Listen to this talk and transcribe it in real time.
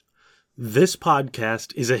This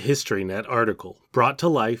podcast is a HistoryNet article brought to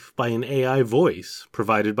life by an AI voice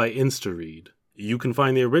provided by InstaRead. You can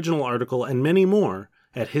find the original article and many more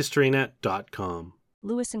at historynet.com.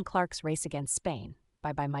 Lewis and Clark's Race Against Spain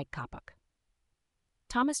by Mike Kopuk.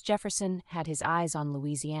 Thomas Jefferson had his eyes on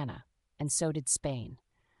Louisiana, and so did Spain.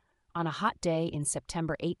 On a hot day in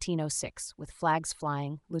September 1806, with flags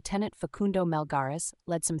flying, Lieutenant Facundo Melgares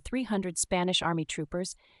led some 300 Spanish Army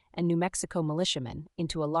troopers and New Mexico militiamen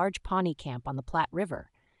into a large Pawnee camp on the Platte River,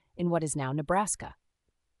 in what is now Nebraska.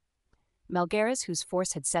 Melgares, whose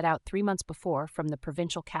force had set out 3 months before from the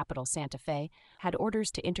provincial capital Santa Fe, had orders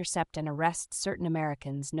to intercept and arrest certain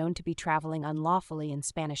Americans known to be traveling unlawfully in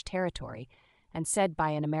Spanish territory and said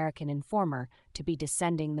by an American informer to be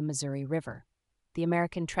descending the Missouri River. The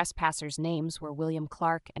American trespassers' names were William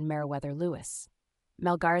Clark and Meriwether Lewis.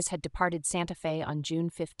 Melgares had departed Santa Fe on June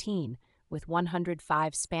 15 with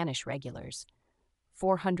 105 Spanish regulars,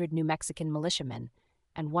 400 New Mexican militiamen,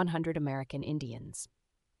 and 100 American Indians.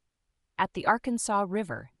 At the Arkansas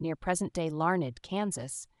River, near present-day Larned,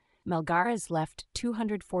 Kansas, Melgares left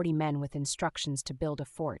 240 men with instructions to build a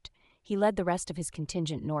fort. He led the rest of his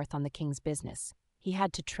contingent north on the king's business. He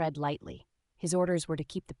had to tread lightly. His orders were to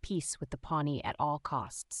keep the peace with the Pawnee at all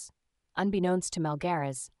costs. Unbeknownst to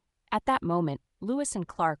Melgares, at that moment, Lewis and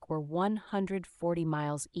Clark were 140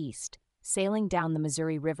 miles east, sailing down the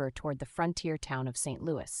Missouri River toward the frontier town of St.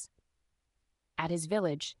 Louis. At his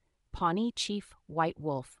village, Pawnee Chief White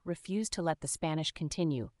Wolf refused to let the Spanish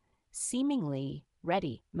continue, seemingly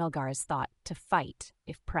ready, Melgares thought, to fight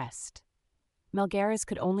if pressed. Melgares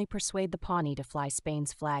could only persuade the Pawnee to fly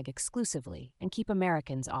Spain's flag exclusively and keep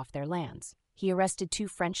Americans off their lands. He arrested 2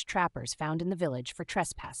 French trappers found in the village for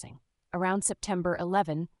trespassing. Around September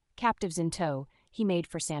 11, captives in tow, he made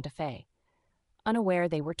for Santa Fe. Unaware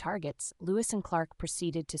they were targets, Lewis and Clark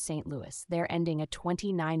proceeded to St. Louis, there ending a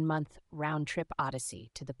 29-month round-trip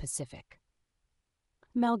odyssey to the Pacific.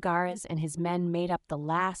 Melgares and his men made up the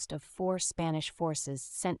last of 4 Spanish forces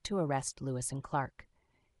sent to arrest Lewis and Clark.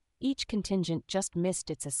 Each contingent just missed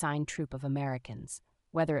its assigned troop of Americans,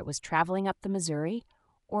 whether it was traveling up the Missouri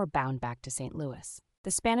or bound back to St. Louis. The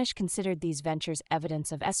Spanish considered these ventures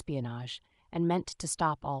evidence of espionage and meant to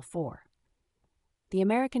stop all 4. The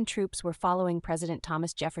American troops were following President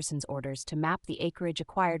Thomas Jefferson's orders to map the acreage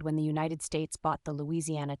acquired when the United States bought the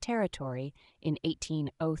Louisiana Territory in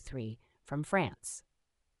 1803 from France.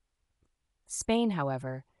 Spain,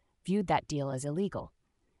 however, viewed that deal as illegal,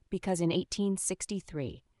 because in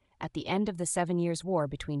 1863, at the end of the 7 Years' War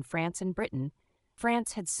between France and Britain,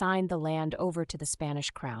 France had signed the land over to the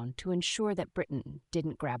Spanish crown to ensure that Britain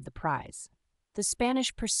didn't grab the prize. The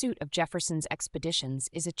Spanish pursuit of Jefferson's expeditions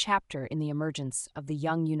is a chapter in the emergence of the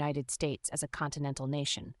young United States as a continental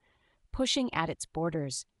nation, pushing at its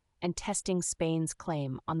borders and testing Spain's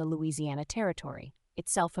claim on the Louisiana Territory,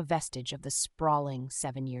 itself a vestige of the sprawling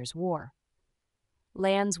 7 Years' War.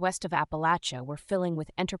 Lands west of Appalachia were filling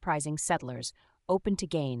with enterprising settlers, open to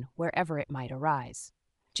gain wherever it might arise.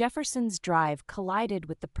 Jefferson's drive collided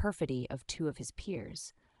with the perfidy of 2 of his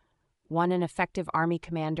peers. One, an effective army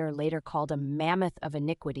commander later called a mammoth of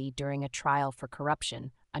iniquity during a trial for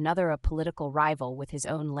corruption, another a political rival with his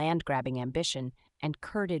own land-grabbing ambition and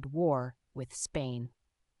curded war with Spain.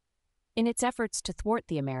 In its efforts to thwart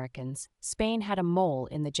the Americans, Spain had a mole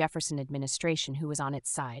in the Jefferson administration who was on its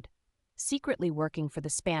side. Secretly working for the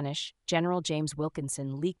Spanish, General James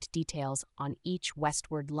Wilkinson leaked details on each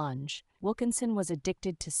westward lunge. Wilkinson was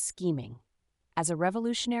addicted to scheming. As a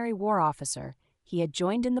Revolutionary War officer, he had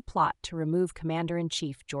joined in the plot to remove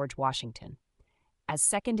Commander-in-Chief George Washington. As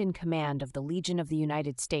second in command of the Legion of the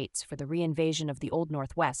United States for the reinvasion of the Old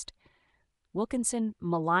Northwest, Wilkinson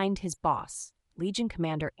maligned his boss, Legion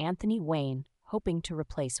Commander Anthony Wayne, hoping to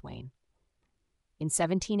replace Wayne. In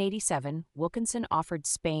 1787, Wilkinson offered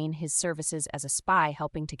Spain his services as a spy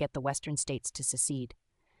helping to get the western states to secede.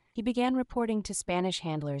 He began reporting to Spanish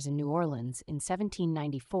handlers in New Orleans in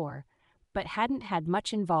 1794, but hadn't had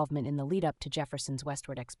much involvement in the lead-up to Jefferson's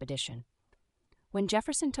westward expedition. When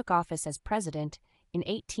Jefferson took office as president in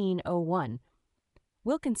 1801,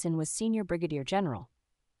 Wilkinson was senior brigadier general.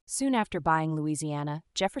 Soon after buying Louisiana,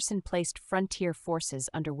 Jefferson placed frontier forces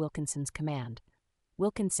under Wilkinson's command.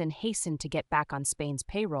 Wilkinson hastened to get back on Spain's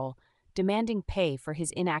payroll, demanding pay for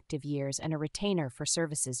his inactive years and a retainer for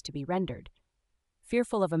services to be rendered.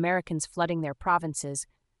 Fearful of Americans flooding their provinces,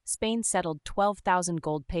 Spain settled 12,000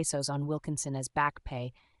 gold pesos on Wilkinson as back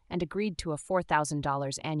pay and agreed to a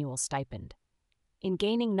 $4,000 annual stipend. In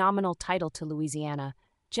gaining nominal title to Louisiana,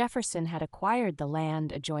 Jefferson had acquired the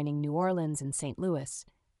land adjoining New Orleans and St. Louis,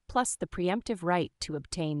 plus the preemptive right to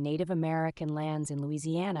obtain Native American lands in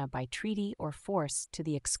Louisiana by treaty or force to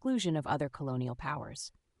the exclusion of other colonial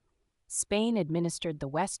powers. Spain administered the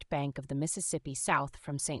west bank of the Mississippi south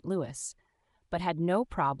from St. Louis, but had no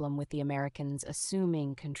problem with the Americans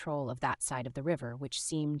assuming control of that side of the river, which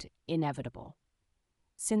seemed inevitable.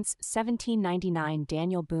 Since 1799,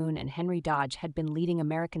 Daniel Boone and Henry Dodge had been leading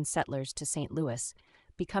American settlers to St. Louis,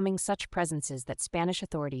 becoming such presences that Spanish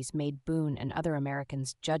authorities made Boone and other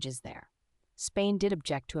Americans judges there. Spain did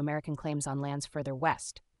object to American claims on lands further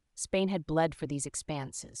west. Spain had bled for these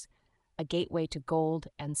expanses, a gateway to gold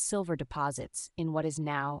and silver deposits in what is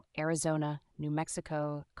now Arizona, New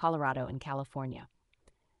Mexico, Colorado, and California.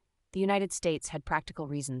 The United States had practical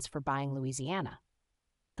reasons for buying Louisiana,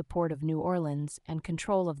 the port of New Orleans, and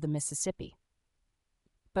control of the Mississippi.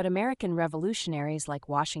 But American revolutionaries like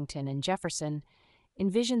Washington and Jefferson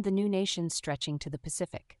envisioned the new nation stretching to the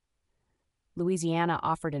Pacific. Louisiana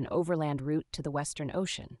offered an overland route to the Western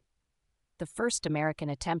Ocean. The first American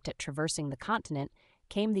attempt at traversing the continent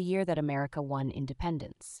came the year that America won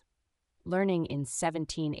independence. Learning in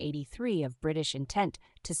 1783 of British intent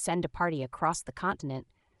to send a party across the continent,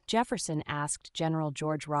 Jefferson asked General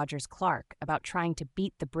George Rogers Clark about trying to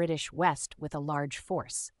beat the British west with a large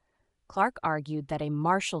force. Clark argued that a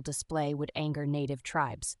martial display would anger native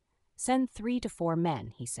tribes. "Send 3 to 4 men,"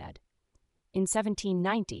 he said. In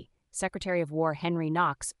 1790, Secretary of War Henry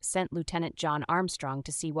Knox sent Lieutenant John Armstrong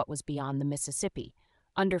to see what was beyond the Mississippi.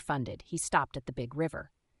 Underfunded, he stopped at the Big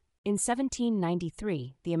River. In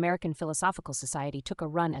 1793, the American Philosophical Society took a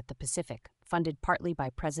run at the Pacific, funded partly by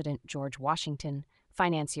President George Washington,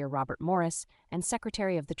 financier Robert Morris, and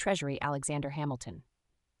Secretary of the Treasury Alexander Hamilton.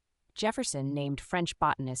 Jefferson named French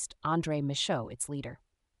botanist André Michaux its leader.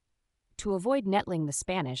 To avoid nettling the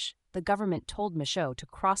Spanish, the government told Michaux to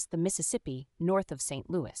cross the Mississippi north of St.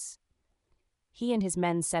 Louis. He and his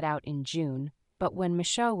men set out in June, but when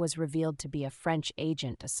Michaux was revealed to be a French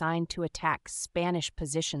agent assigned to attack Spanish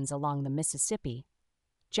positions along the Mississippi,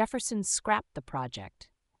 Jefferson scrapped the project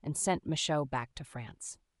and sent Michaux back to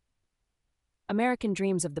France. American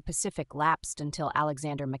dreams of the Pacific lapsed until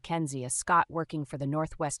Alexander Mackenzie, a Scot working for the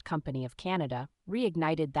Northwest Company of Canada,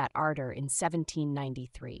 reignited that ardor in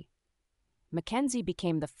 1793. Mackenzie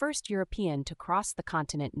became the first European to cross the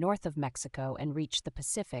continent north of Mexico and reach the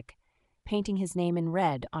Pacific, painting his name in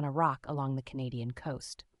red on a rock along the Canadian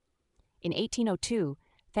coast. In 1802,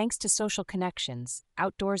 thanks to social connections,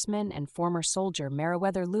 outdoorsman and former soldier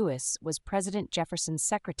Meriwether Lewis was President Jefferson's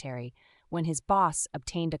secretary when his boss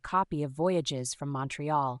obtained a copy of Voyages from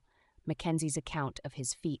Montreal, Mackenzie's account of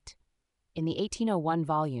his feat. In the 1801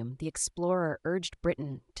 volume, the explorer urged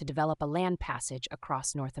Britain to develop a land passage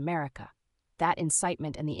across North America. That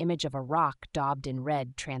incitement and the image of a rock daubed in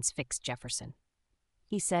red transfixed Jefferson.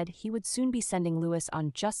 He said he would soon be sending Lewis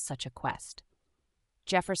on just such a quest.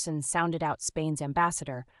 Jefferson sounded out Spain's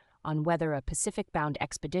ambassador on whether a Pacific-bound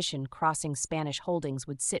expedition crossing Spanish holdings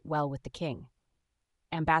would sit well with the king.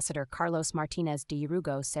 Ambassador Carlos Martinez de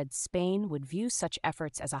Urugo said Spain would view such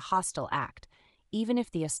efforts as a hostile act, even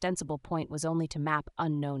if the ostensible point was only to map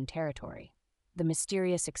unknown territory. The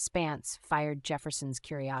mysterious expanse fired Jefferson's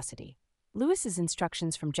curiosity. Lewis's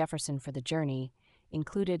instructions from Jefferson for the journey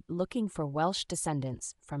included looking for Welsh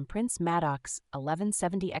descendants from Prince Madoc's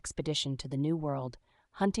 1170 expedition to the New World,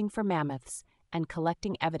 hunting for mammoths, and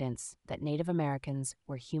collecting evidence that Native Americans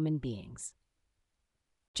were human beings.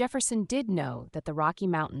 Jefferson did know that the Rocky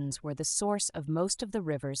Mountains were the source of most of the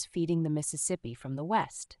rivers feeding the Mississippi from the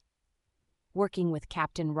west. Working with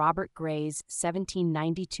Captain Robert Gray's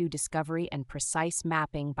 1792 discovery and precise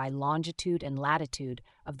mapping by longitude and latitude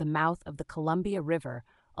of the mouth of the Columbia River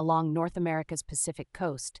along North America's Pacific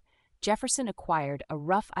coast, Jefferson acquired a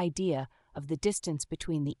rough idea of the distance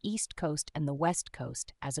between the East Coast and the West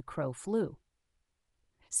Coast as a crow flew.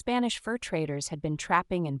 Spanish fur traders had been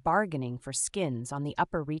trapping and bargaining for skins on the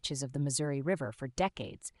upper reaches of the Missouri River for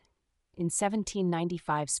decades. In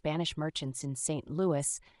 1795, Spanish merchants in St.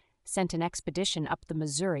 Louis sent an expedition up the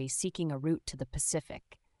Missouri seeking a route to the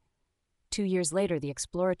Pacific. 2 years later, the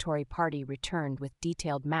exploratory party returned with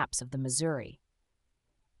detailed maps of the Missouri.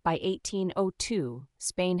 By 1802,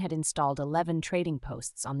 Spain had installed 11 trading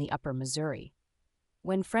posts on the upper Missouri.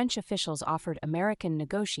 When French officials offered American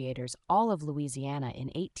negotiators all of Louisiana in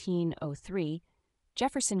 1803,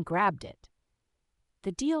 Jefferson grabbed it.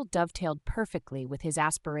 The deal dovetailed perfectly with his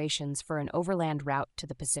aspirations for an overland route to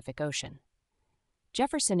the Pacific Ocean.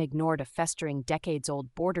 Jefferson ignored a festering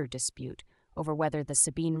decades-old border dispute over whether the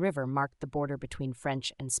Sabine River marked the border between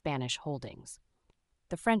French and Spanish holdings.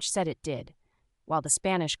 The French said it did, while the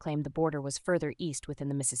Spanish claimed the border was further east within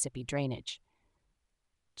the Mississippi drainage.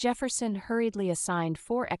 Jefferson hurriedly assigned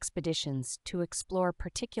 4 expeditions to explore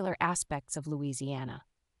particular aspects of Louisiana.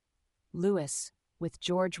 Lewis, with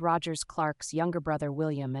George Rogers Clark's younger brother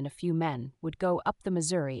William and a few men, would go up the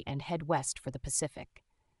Missouri and head west for the Pacific.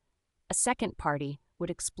 A second party would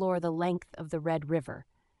explore the length of the Red River,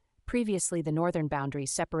 previously the northern boundary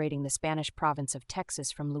separating the Spanish province of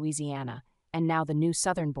Texas from Louisiana, and now the new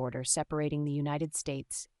southern border separating the United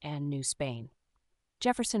States and New Spain.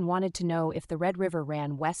 Jefferson wanted to know if the Red River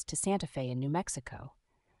ran west to Santa Fe in New Mexico.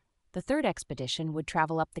 The third expedition would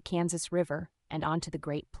travel up the Kansas River and onto the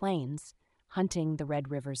Great Plains, hunting the Red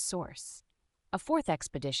River's source. A fourth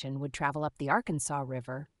expedition would travel up the Arkansas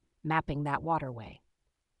River, mapping that waterway.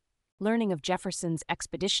 Learning of Jefferson's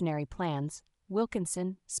expeditionary plans,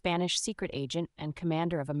 Wilkinson, Spanish secret agent and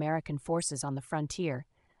commander of American forces on the frontier,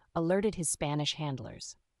 alerted his Spanish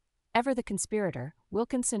handlers. Ever the conspirator,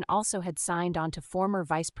 Wilkinson also had signed on to former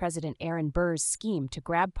Vice President Aaron Burr's scheme to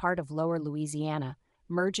grab part of lower Louisiana,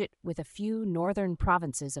 merge it with a few northern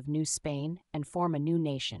provinces of New Spain, and form a new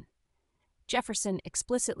nation. Jefferson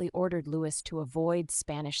explicitly ordered Lewis to avoid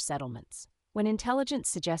Spanish settlements. When intelligence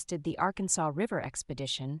suggested the Arkansas River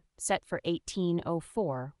expedition, set for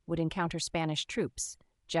 1804, would encounter Spanish troops,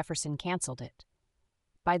 Jefferson canceled it.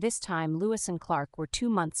 By this time, Lewis and Clark were 2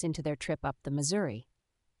 months into their trip up the Missouri.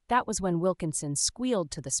 That was when Wilkinson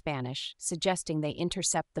squealed to the Spanish, suggesting they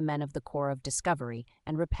intercept the men of the Corps of Discovery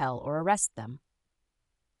and repel or arrest them.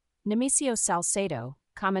 Nemesio Salcedo,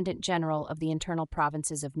 Commandant General of the internal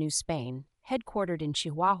provinces of New Spain, headquartered in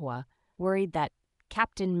Chihuahua, worried that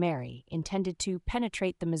Captain Mary intended to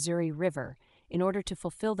penetrate the Missouri River in order to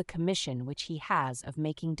fulfill the commission which he has of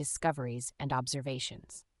making discoveries and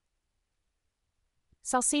observations.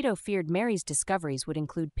 Salcedo feared Mary's discoveries would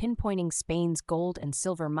include pinpointing Spain's gold and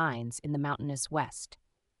silver mines in the mountainous west.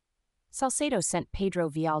 Salcedo sent Pedro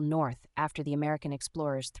Vial north after the American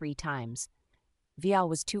explorers 3 times. Vial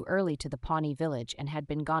was too early to the Pawnee village and had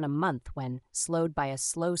been gone a month when, slowed by a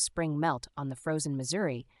slow spring melt on the frozen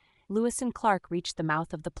Missouri, Lewis and Clark reached the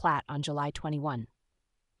mouth of the Platte on July 21.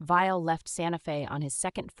 Vial left Santa Fe on his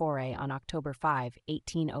second foray on October 5,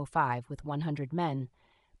 1805, with 100 men,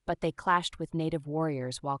 but they clashed with native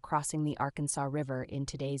warriors while crossing the Arkansas River in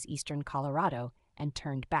today's eastern Colorado and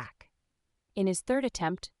turned back. In his third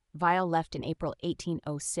attempt, Vial left in April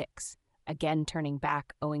 1806, again turning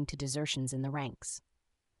back owing to desertions in the ranks.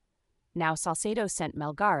 Now Salcedo sent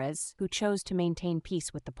Melgares, who chose to maintain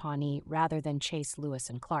peace with the Pawnee rather than chase Lewis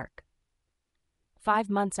and Clark. 5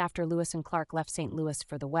 months after Lewis and Clark left St. Louis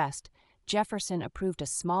for the west, Jefferson approved a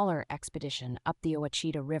smaller expedition up the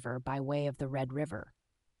Ouachita River by way of the Red River.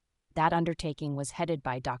 That undertaking was headed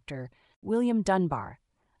by Dr. William Dunbar,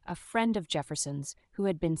 a friend of Jefferson's who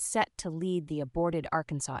had been set to lead the aborted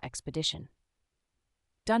Arkansas expedition.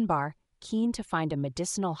 Dunbar, keen to find a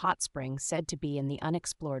medicinal hot spring said to be in the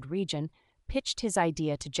unexplored region, pitched his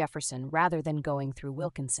idea to Jefferson rather than going through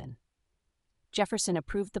Wilkinson. Jefferson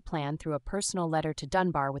approved the plan through a personal letter to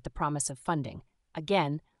Dunbar with the promise of funding,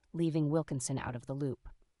 again leaving Wilkinson out of the loop.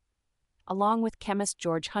 Along with chemist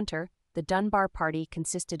George Hunter, the Dunbar party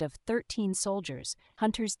consisted of 13 soldiers,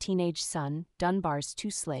 Hunter's teenage son, Dunbar's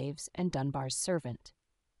 2 slaves, and Dunbar's servant.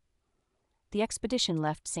 The expedition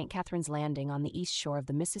left St. Catherine's Landing on the east shore of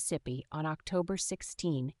the Mississippi on October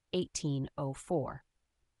 16, 1804.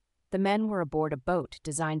 The men were aboard a boat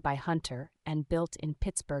designed by Hunter and built in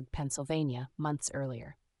Pittsburgh, Pennsylvania, months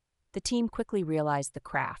earlier. The team quickly realized the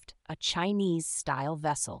craft, a Chinese-style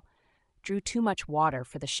vessel, drew too much water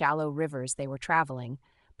for the shallow rivers they were traveling,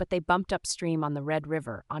 but they bumped upstream on the Red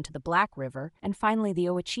River, onto the Black River, and finally the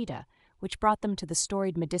Ouachita, which brought them to the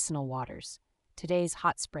storied medicinal waters, today's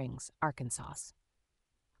Hot Springs, Arkansas.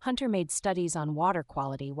 Hunter made studies on water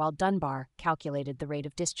quality while Dunbar calculated the rate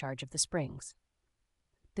of discharge of the springs.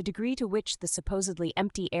 The degree to which the supposedly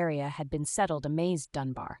empty area had been settled amazed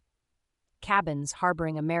Dunbar. Cabins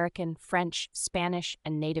harboring American, French, Spanish,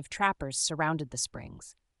 and native trappers surrounded the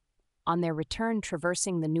springs. On their return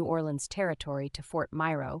traversing the New Orleans territory to Fort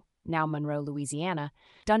Miro, now Monroe, Louisiana,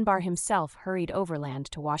 Dunbar himself hurried overland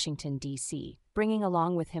to Washington, D.C., bringing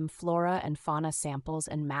along with him flora and fauna samples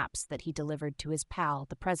and maps that he delivered to his pal,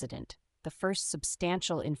 the president, the first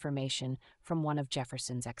substantial information from one of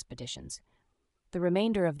Jefferson's expeditions. The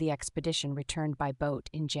remainder of the expedition returned by boat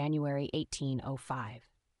in January 1805.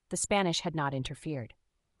 The Spanish had not interfered.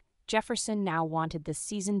 Jefferson now wanted the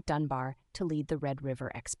seasoned Dunbar to lead the Red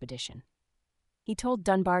River expedition. He told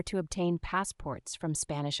Dunbar to obtain passports from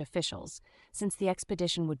Spanish officials, since the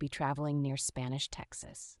expedition would be traveling near Spanish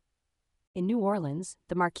Texas. In New Orleans,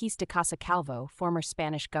 the Marquis de Casa Calvo, former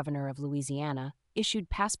Spanish governor of Louisiana, issued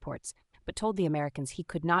passports, but told the Americans he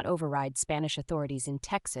could not override Spanish authorities in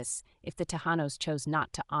Texas if the Tejanos chose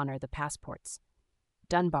not to honor the passports.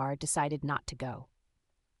 Dunbar decided not to go.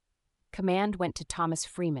 Command went to Thomas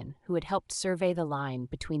Freeman, who had helped survey the line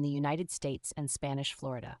between the United States and Spanish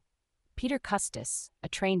Florida. Peter Custis, a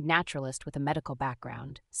trained naturalist with a medical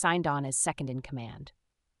background, signed on as second in command.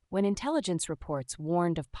 When intelligence reports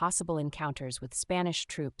warned of possible encounters with Spanish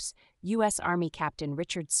troops, U.S. Army Captain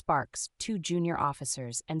Richard Sparks, 2 junior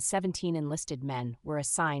officers, and 17 enlisted men were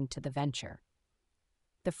assigned to the venture.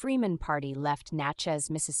 The Freeman party left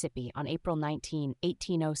Natchez, Mississippi on April 19,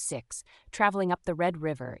 1806, traveling up the Red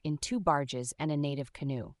River in 2 barges and a native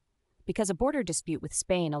canoe. Because a border dispute with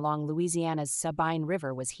Spain along Louisiana's Sabine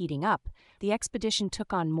River was heating up, the expedition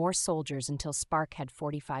took on more soldiers until Spark had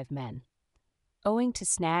 45 men. Owing to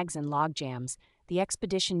snags and log jams, the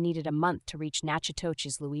expedition needed a month to reach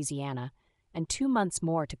Natchitoches, Louisiana, and 2 months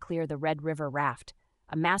more to clear the Red River Raft,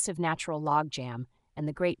 a massive natural log jam, and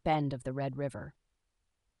the Great Bend of the Red River.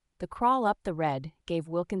 The crawl up the Red gave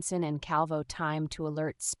Wilkinson and Calvo time to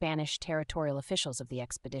alert Spanish territorial officials of the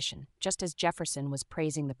expedition, just as Jefferson was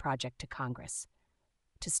praising the project to Congress.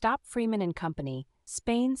 To stop Freeman and company,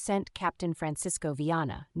 Spain sent Captain Francisco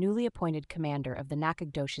Viana, newly appointed commander of the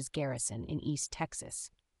Nacogdoches garrison in East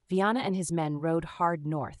Texas. Viana and his men rode hard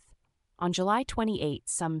north. On July 28,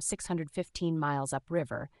 some 615 miles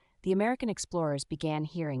upriver, the American explorers began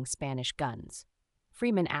hearing Spanish guns.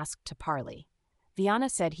 Freeman asked to parley. Viana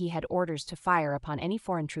said he had orders to fire upon any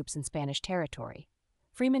foreign troops in Spanish territory.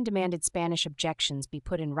 Freeman demanded Spanish objections be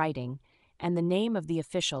put in writing and the name of the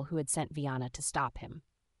official who had sent Viana to stop him.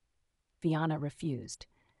 Viana refused.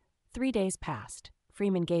 3 days passed.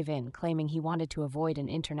 Freeman gave in, claiming he wanted to avoid an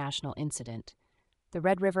international incident. The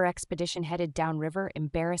Red River expedition headed downriver,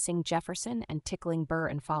 embarrassing Jefferson and tickling Burr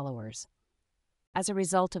and followers. As a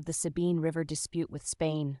result of the Sabine River dispute with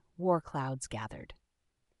Spain, war clouds gathered.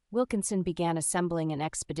 Wilkinson began assembling an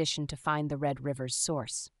expedition to find the Red River's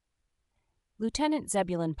source. Lieutenant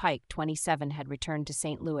Zebulon Pike, 27, had returned to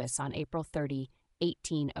St. Louis on April 30,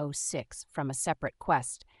 1806, from a separate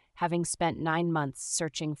quest, having spent 9 months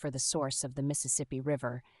searching for the source of the Mississippi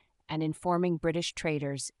River and informing British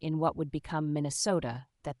traders in what would become Minnesota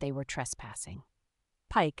that they were trespassing.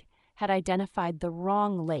 Pike had identified the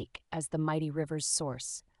wrong lake as the mighty river's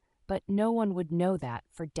source, but no one would know that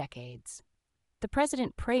for decades. The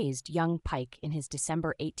president praised young Pike in his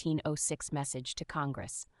December 1806 message to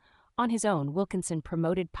Congress. On his own, Wilkinson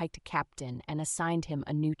promoted Pike to captain and assigned him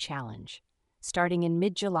a new challenge. Starting in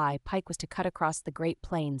mid-July, Pike was to cut across the Great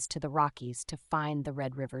Plains to the Rockies to find the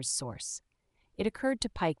Red River's source. It occurred to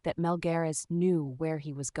Pike that Melgares knew where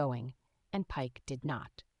he was going, and Pike did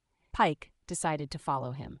not. Pike decided to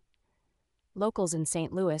follow him. Locals in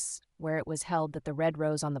St. Louis, where it was held that the red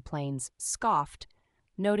rose on the plains, scoffed,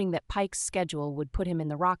 noting that Pike's schedule would put him in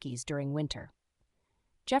the Rockies during winter.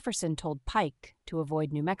 Jefferson told Pike to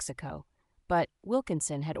avoid New Mexico, but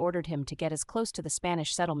Wilkinson had ordered him to get as close to the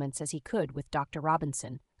Spanish settlements as he could with Dr.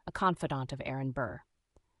 Robinson, a confidant of Aaron Burr.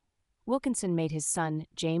 Wilkinson made his son,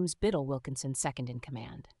 James Biddle Wilkinson, second in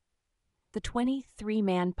command. The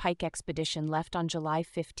 23-man Pike expedition left on July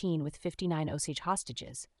 15 with 59 Osage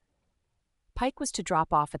hostages. Pike was to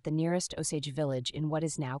drop off at the nearest Osage village in what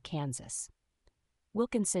is now Kansas.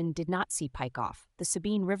 Wilkinson did not see Pike off. The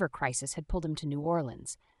Sabine River crisis had pulled him to New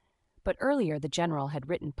Orleans. But earlier the general had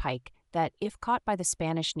written Pike that if caught by the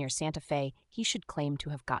Spanish near Santa Fe, he should claim to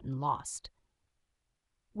have gotten lost.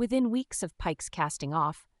 Within weeks of Pike's casting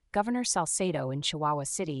off, Governor Salcedo in Chihuahua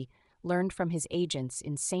City learned from his agents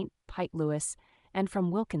in St. Pite Louis and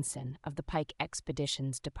from Wilkinson of the Pike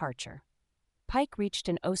expedition's departure. Pike reached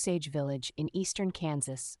an Osage village in eastern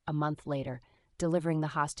Kansas a month later, delivering the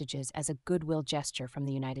hostages as a goodwill gesture from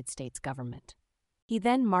the United States government. He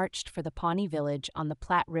then marched for the Pawnee village on the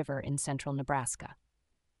Platte River in central Nebraska.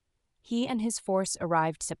 He and his force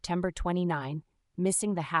arrived September 29,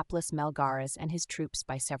 missing the hapless Melgares and his troops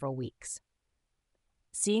by several weeks.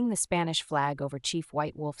 Seeing the Spanish flag over Chief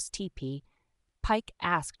White Wolf's teepee, Pike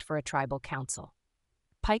asked for a tribal council.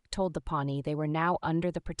 Pike told the Pawnee they were now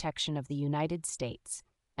under the protection of the United States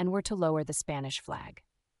and were to lower the Spanish flag.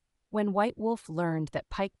 When White Wolf learned that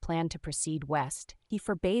Pike planned to proceed west, he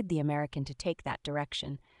forbade the American to take that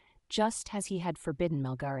direction, just as he had forbidden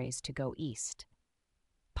Melgares to go east.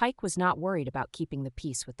 Pike was not worried about keeping the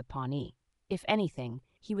peace with the Pawnee. If anything,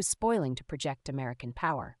 he was spoiling to project American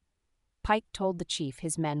power. Pike told the chief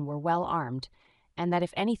his men were well armed, and that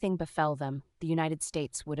if anything befell them, the United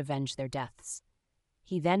States would avenge their deaths.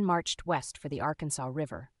 He then marched west for the Arkansas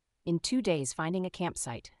River. In 2 days, finding a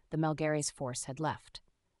campsite, the Melgares force had left.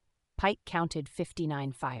 Pike counted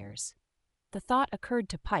 59 fires. The thought occurred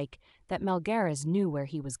to Pike that Melgares knew where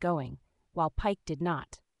he was going, while Pike did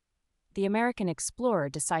not. The American explorer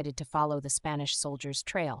decided to follow the Spanish soldier's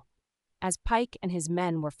trail. As Pike and his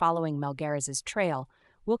men were following Melgares' trail,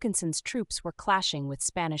 Wilkinson's troops were clashing with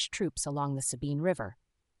Spanish troops along the Sabine River.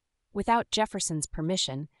 Without Jefferson's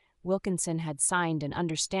permission, Wilkinson had signed an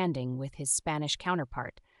understanding with his Spanish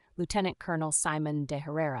counterpart, Lieutenant Colonel Simon de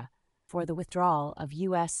Herrera, for the withdrawal of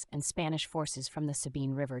U.S. and Spanish forces from the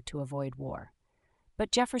Sabine River to avoid war.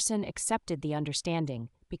 But Jefferson accepted the understanding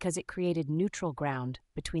because it created neutral ground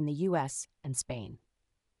between the U.S. and Spain.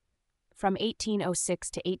 From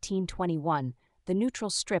 1806 to 1821, the neutral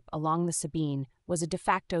strip along the Sabine was a de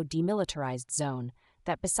facto demilitarized zone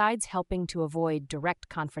that, besides helping to avoid direct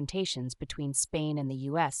confrontations between Spain and the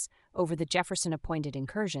U.S. over the Jefferson-appointed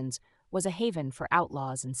incursions, was a haven for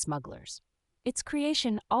outlaws and smugglers. Its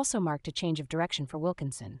creation also marked a change of direction for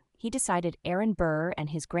Wilkinson. He decided Aaron Burr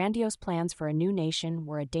and his grandiose plans for a new nation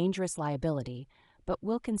were a dangerous liability, but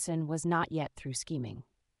Wilkinson was not yet through scheming.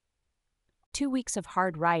 2 weeks of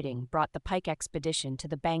hard riding brought the Pike expedition to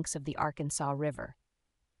the banks of the Arkansas River.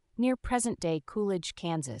 Near present-day Coolidge,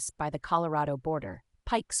 Kansas, by the Colorado border,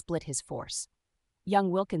 Pike split his force.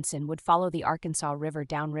 Young Wilkinson would follow the Arkansas River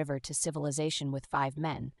downriver to civilization with 5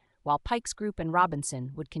 men, while Pike's group and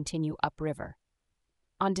Robinson would continue upriver.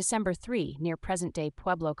 On December 3, near present-day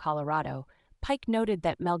Pueblo, Colorado, Pike noted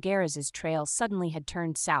that Melgares' trail suddenly had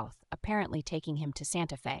turned south, apparently taking him to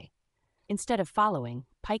Santa Fe. Instead of following,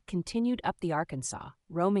 Pike continued up the Arkansas,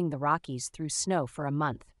 roaming the Rockies through snow for a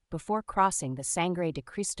month, before crossing the Sangre de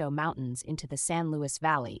Cristo Mountains into the San Luis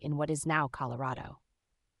Valley in what is now Colorado.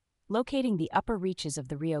 Locating the upper reaches of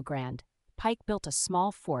the Rio Grande, Pike built a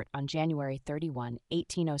small fort on January 31,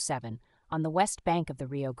 1807, on the west bank of the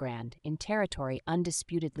Rio Grande in territory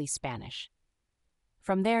undisputedly Spanish.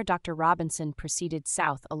 From there, Dr. Robinson proceeded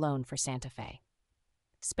south alone for Santa Fe.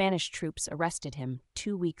 Spanish troops arrested him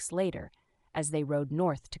 2 weeks later as they rode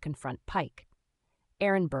north to confront Pike.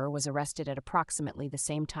 Aaron Burr was arrested at approximately the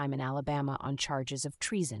same time in Alabama on charges of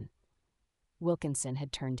treason. Wilkinson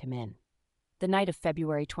had turned him in. The night of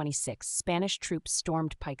February 26, Spanish troops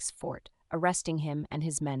stormed Pike's fort, arresting him and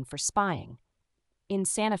his men for spying. In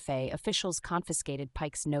Santa Fe, officials confiscated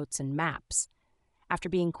Pike's notes and maps. After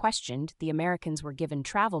being questioned, the Americans were given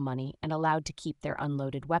travel money and allowed to keep their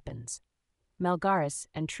unloaded weapons. Melgares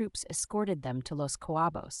and troops escorted them to Los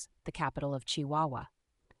Coabos, the capital of Chihuahua.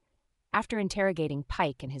 After interrogating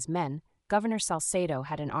Pike and his men, Governor Salcedo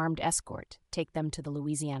had an armed escort take them to the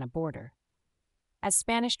Louisiana border. As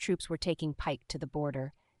Spanish troops were taking Pike to the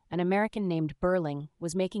border, an American named Burling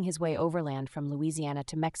was making his way overland from Louisiana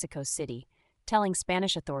to Mexico City, telling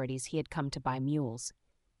Spanish authorities he had come to buy mules.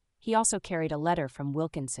 He also carried a letter from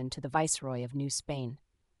Wilkinson to the Viceroy of New Spain.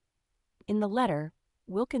 In the letter,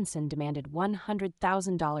 Wilkinson demanded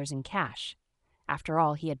 $100,000 in cash. After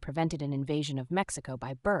all, he had prevented an invasion of Mexico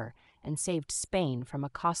by Burr and saved Spain from a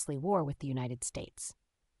costly war with the United States.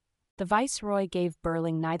 The Viceroy gave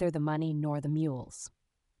Burling neither the money nor the mules.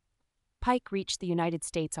 Pike reached the United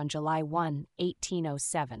States on July 1,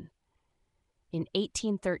 1807. In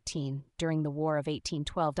 1813, during the War of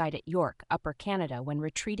 1812, died at York, Upper Canada, when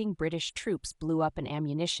retreating British troops blew up an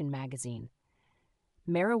ammunition magazine.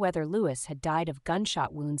 Meriwether Lewis had died of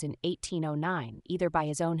gunshot wounds in 1809, either by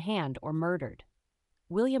his own hand or murdered.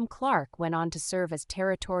 William Clark went on to serve as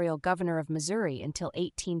territorial governor of Missouri until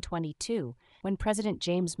 1822, when President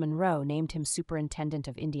James Monroe named him Superintendent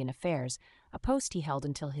of Indian Affairs, a post he held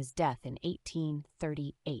until his death in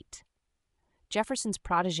 1838. Jefferson's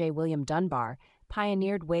protege William Dunbar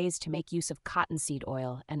pioneered ways to make use of cottonseed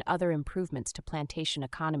oil and other improvements to plantation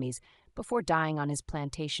economies before dying on his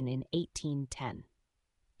plantation in 1810.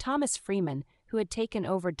 Thomas Freeman, who had taken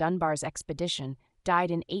over Dunbar's expedition,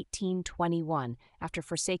 died in 1821 after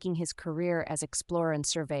forsaking his career as explorer and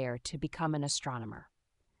surveyor to become an astronomer.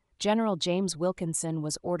 General James Wilkinson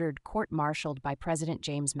was ordered court-martialed by President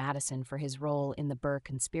James Madison for his role in the Burr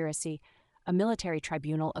conspiracy. A military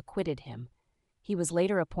tribunal acquitted him. He was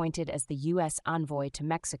later appointed as the U.S. envoy to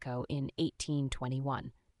Mexico in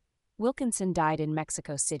 1821. Wilkinson died in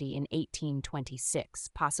Mexico City in 1826,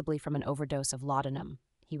 possibly from an overdose of laudanum.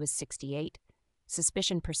 He was 68.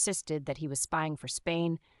 Suspicion persisted that he was spying for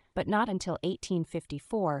Spain, but not until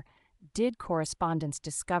 1854 did correspondence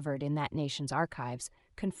discovered in that nation's archives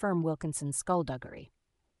confirm Wilkinson's skullduggery.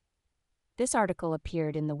 This article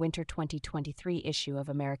appeared in the winter 2023 issue of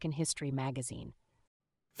American History magazine.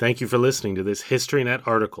 Thank you for listening to this HistoryNet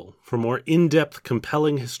article. For more in-depth,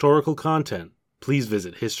 compelling historical content, please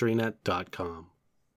visit historynet.com.